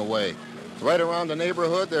are moving away. Right around the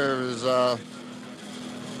neighborhood, there's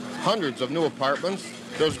hundreds of new apartments.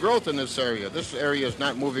 There's growth in this area. This area is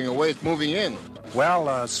not moving away, it's moving in.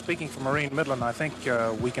 Well, speaking for Marine Midland, I think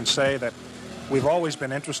we can say that we've always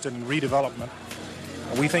been interested in redevelopment.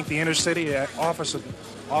 We think the inner city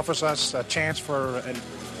offers us a chance for an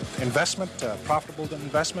investment, profitable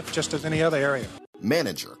investment, just as any other area.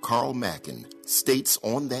 Manager Carl Mackin states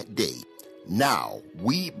on that day, "Now,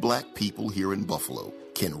 we black people here in Buffalo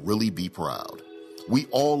can really be proud. We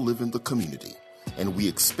all live in the community, and we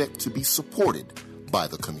expect to be supported by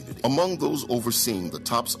the community." Among those overseeing the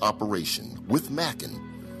Tops operation with Mackin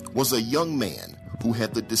was a young man who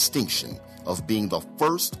had the distinction of being the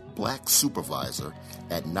first black supervisor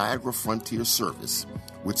at Niagara Frontier Service,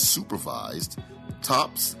 which supervised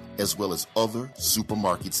Tops as well as other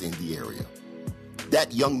supermarkets in the area.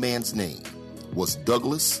 That young man's name was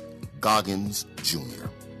Douglas Goggins Jr.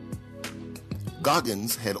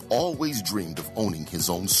 Goggins had always dreamed of owning his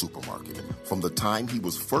own supermarket from the time he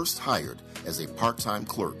was first hired as a part-time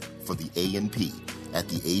clerk for the A&P at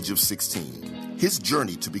the age of 16. His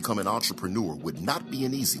journey to become an entrepreneur would not be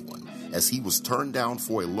an easy one, as he was turned down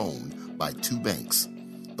for a loan by 2 banks.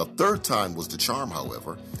 The third time was the charm,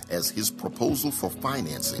 however, as his proposal for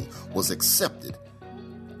financing was accepted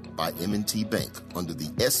by M&T Bank under the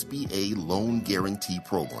SBA Loan Guarantee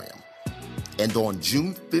Program. And on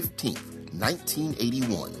June 15,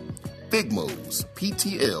 1981, FIGMOS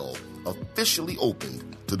PTL officially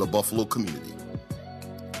opened to the Buffalo community.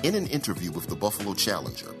 In an interview with the Buffalo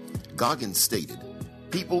Challenger, Goggins stated,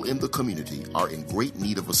 "People in the community are in great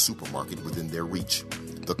need of a supermarket within their reach.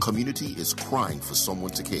 The community is crying for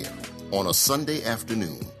someone to care." On a Sunday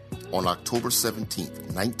afternoon, on October 17,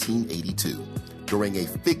 1982, during a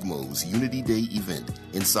FIGMOS Unity Day event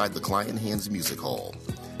inside the Client Hands Music Hall,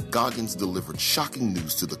 Goggins delivered shocking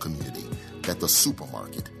news to the community that the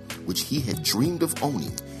supermarket, which he had dreamed of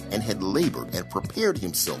owning and had labored and prepared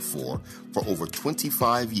himself for over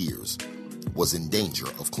 25 years, was in danger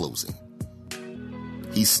of closing.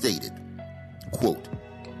 He stated, quote,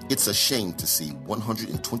 "It's a shame to see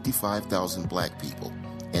 125,000 black people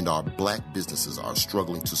and our black businesses are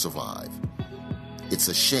struggling to survive. It's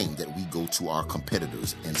a shame that we go to our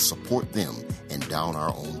competitors and support them and down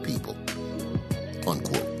our own people."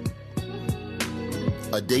 Unquote.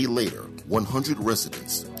 A day later, 100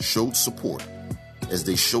 residents showed support as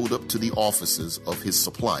they showed up to the offices of his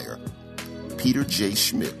supplier, Peter J.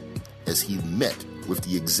 Schmidt, as he met with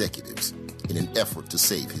the executives in an effort to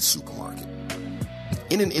save his supermarket.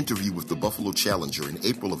 In an interview with the Buffalo Challenger in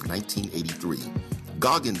April of 1983,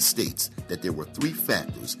 Goggins states that there were 3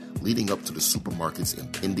 factors leading up to the supermarket's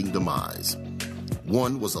impending demise.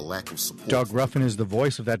 One was a lack of support. Doug Ruffin is the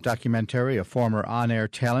voice of that documentary, a former on-air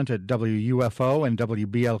talent at WUFO and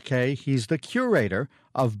WBLK. He's the curator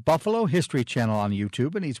of Buffalo History Channel on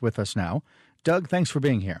YouTube, and he's with us now. Doug, thanks for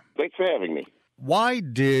being here. Thanks for having me. Why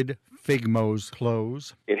did FIGMOS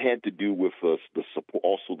close? It had to do with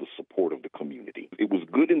also the support of the community. It was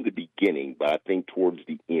good in the beginning, but I think towards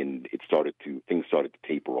the end, things started to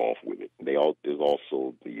taper off with it. There's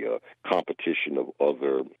also the competition of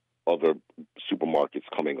other supermarkets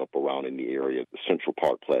coming up around in the area, the Central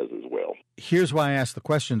Park Plaza as well. Here's why I asked the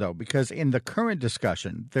question, though, because in the current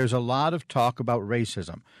discussion, there's a lot of talk about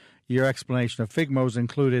racism. Your explanation of FIGMOS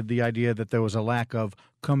included the idea that there was a lack of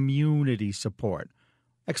community support.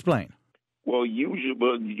 Explain. Well,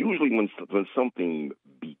 usually when something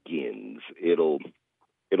begins, it'll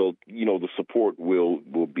the support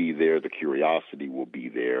will be there, the curiosity will be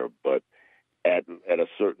there, but at a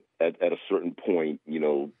certain point,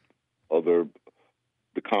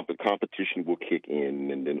 the competition will kick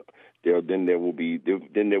in, and then there will be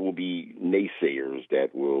naysayers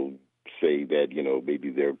that will say that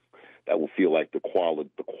maybe that will feel like the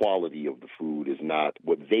quality of the food is not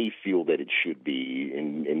what they feel that it should be.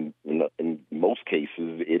 In most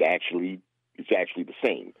cases, it's actually the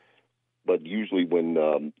same. But usually, when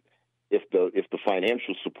if the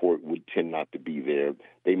financial support would tend not to be there,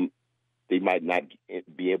 they might not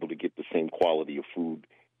be able to get the same quality of food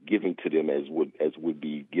given to them as would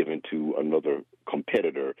be given to another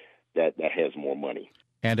competitor that has more money.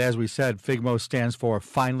 And as we said, FIGMOS stands for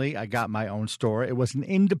Finally, I Got My Own Store. It was an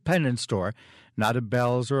independent store, not a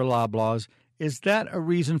Bell's or a Loblaws. Is that a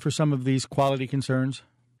reason for some of these quality concerns?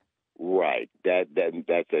 Right. That's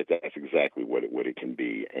exactly what it can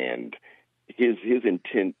be. And his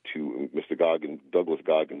intent Douglas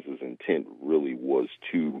Goggins' intent really was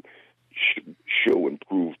to show and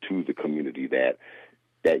prove to the community that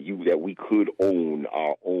we could own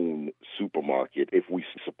our own supermarket if we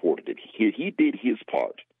supported it. He did his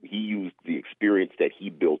part. He used the experience that he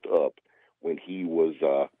built up when he was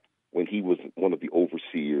one of the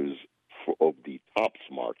overseers of the Tops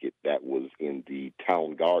Market that was in the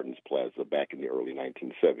Town Gardens Plaza back in the early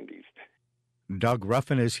 1970s. Doug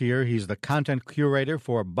Ruffin is here. He's the content curator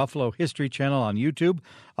for Buffalo History Channel on YouTube,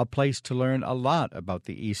 a place to learn a lot about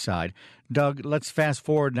the East Side. Doug, let's fast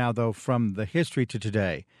forward now, though, from the history to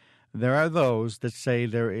today. There are those that say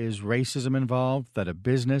there is racism involved, that a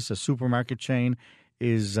supermarket chain,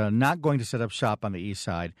 is not going to set up shop on the East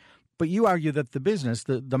Side. But you argue that the business,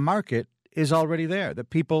 the market, is already there, that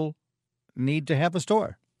people need to have a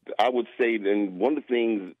store. I would say then one of the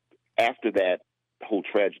things after that whole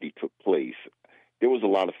tragedy took place, there was a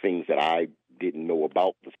lot of things that I didn't know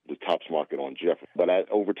about the Tops Market on Jefferson. But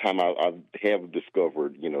over time, I have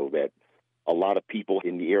discovered, that a lot of people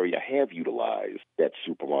in the area have utilized that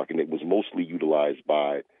supermarket. And it was mostly utilized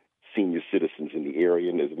by senior citizens in the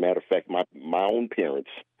area. And as a matter of fact, my own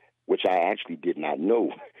parents, which I actually did not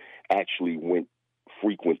know, actually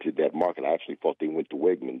frequented that market. I actually thought they went to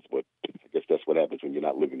Wegmans, but I guess that's what happens when you're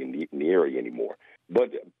not living in the area anymore.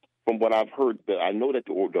 But from what I've heard, I know that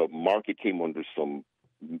the market came under some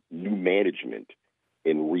new management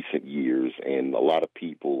in recent years, and a lot of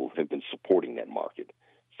people have been supporting that market.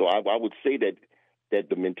 So I would say that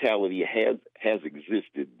the mentality has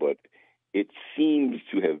existed, but it seems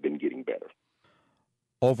to have been getting better.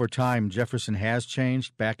 Over time, Jefferson has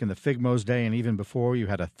changed. Back in the FIGMOS day and even before, you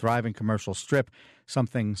had a thriving commercial strip,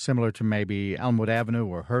 something similar to maybe Elmwood Avenue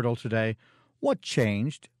or Hurdle today. What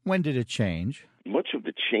changed? When did it change? Much of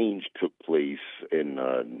the change took place in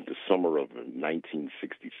the summer of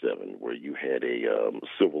 1967, where you had a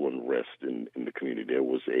civil unrest in the community. There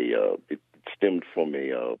was it stemmed from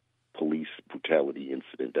a police brutality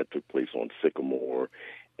incident that took place on Sycamore,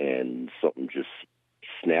 and something just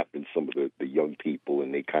snapped in some of the young people,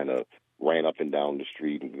 and they kind of ran up and down the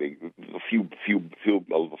street. And a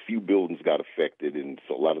few buildings got affected, and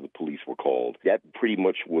so a lot of the police were called. That pretty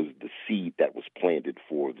much was the seed that was planted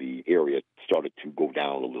for the area. Started to go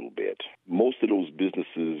down a little bit. Most of those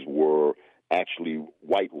businesses were actually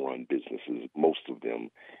white-run businesses, most of them.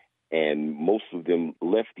 And most of them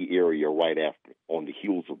left the area right after, on the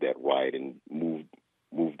heels of that riot, and moved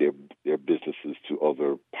their businesses to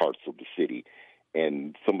other parts of the city.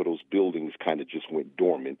 And some of those buildings kind of just went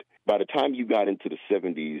dormant. By the time you got into the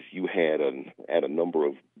 70s, you had a number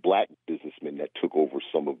of black businessmen that took over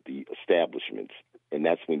some of the establishments. And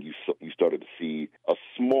that's when you started to see a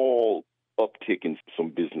small uptick in some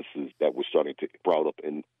businesses that were starting to sprout up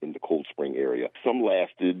in the Cold Spring area. Some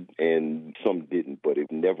lasted and some didn't, but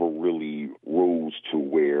it never really rose to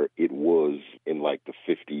where it was in like the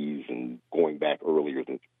 50s and going back earlier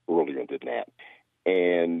than that.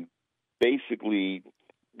 And basically,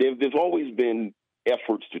 there's always been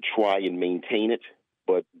efforts to try and maintain it,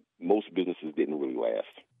 but most businesses didn't really last.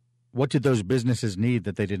 What did those businesses need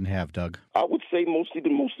that they didn't have, Doug? I would say mostly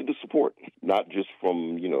the support, not just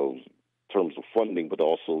from, terms of funding, but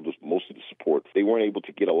also just most of the support. They weren't able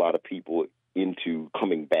to get a lot of people into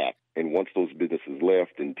coming back. And once those businesses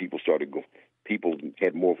left and people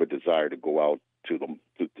had more of a desire to go out to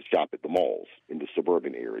shop at the malls in the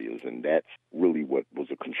suburban areas. And that's really what was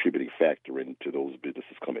a contributing factor into those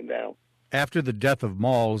businesses coming down. After the death of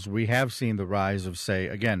malls, we have seen the rise of, say,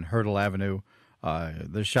 again, Hurdle Avenue,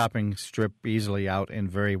 the shopping strip easily out in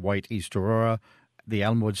very white East Aurora, the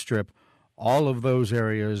Elmwood Strip. All of those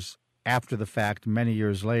areas, after the fact, many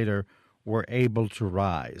years later, were able to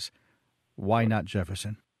rise. Why not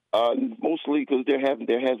Jefferson? Mostly because there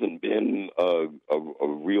hasn't been a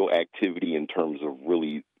real activity in terms of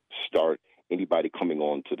really anybody coming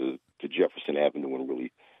on to Jefferson Avenue and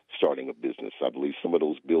really starting a business. I believe some of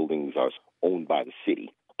those buildings are owned by the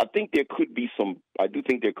city. I do think there could be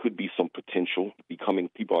some potential.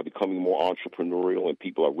 People are becoming more entrepreneurial, and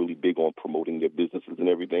people are really big on promoting their businesses and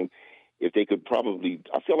everything. If they could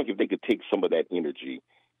I feel like if they could take some of that energy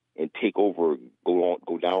and take over,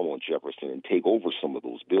 go down on Jefferson and take over some of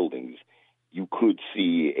those buildings, you could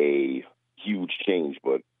see a huge change.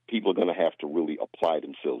 But people are going to have to really apply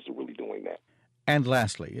themselves to really doing that. And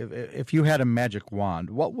lastly, if you had a magic wand,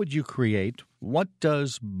 what would you create? What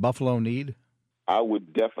does Buffalo need? I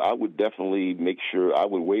would definitely make sure, I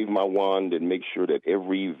would wave my wand and make sure that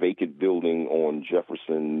every vacant building on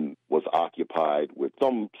Jefferson was occupied with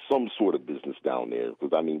some sort of business down there.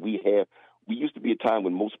 Because, we used to be a time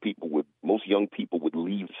when most young people would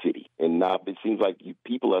leave the city. And now it seems like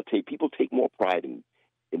people take more pride in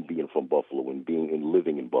being from Buffalo and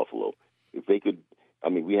living in Buffalo. If they could,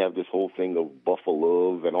 we have this whole thing of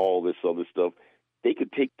Buffalo and all this other stuff. They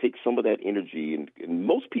could take some of that energy, and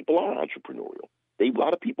most people are entrepreneurial. A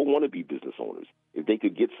lot of people want to be business owners. If they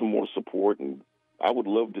could get some more support, and I would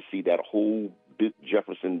love to see that whole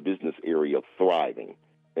Jefferson business area thriving,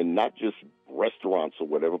 and not just restaurants or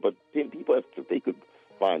whatever, but people, if they could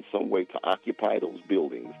find some way to occupy those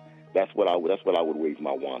buildings, that's what I would wave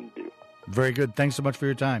my wand to do. Very good. Thanks so much for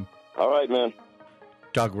your time. All right, man.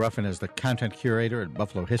 Doug Ruffin is the content curator at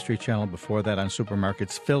Buffalo History Channel. Before that, on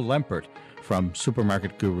Supermarkets, Phil Lempert from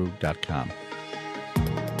supermarketguru.com.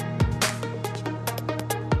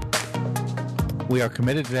 We are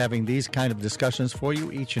committed to having these kind of discussions for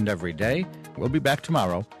you each and every day. We'll be back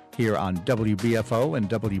tomorrow here on WBFO and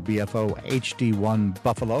WBFO HD1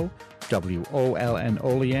 Buffalo, WOLN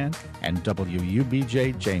Olean, and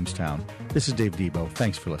WUBJ Jamestown. This is Dave Debo.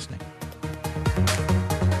 Thanks for listening.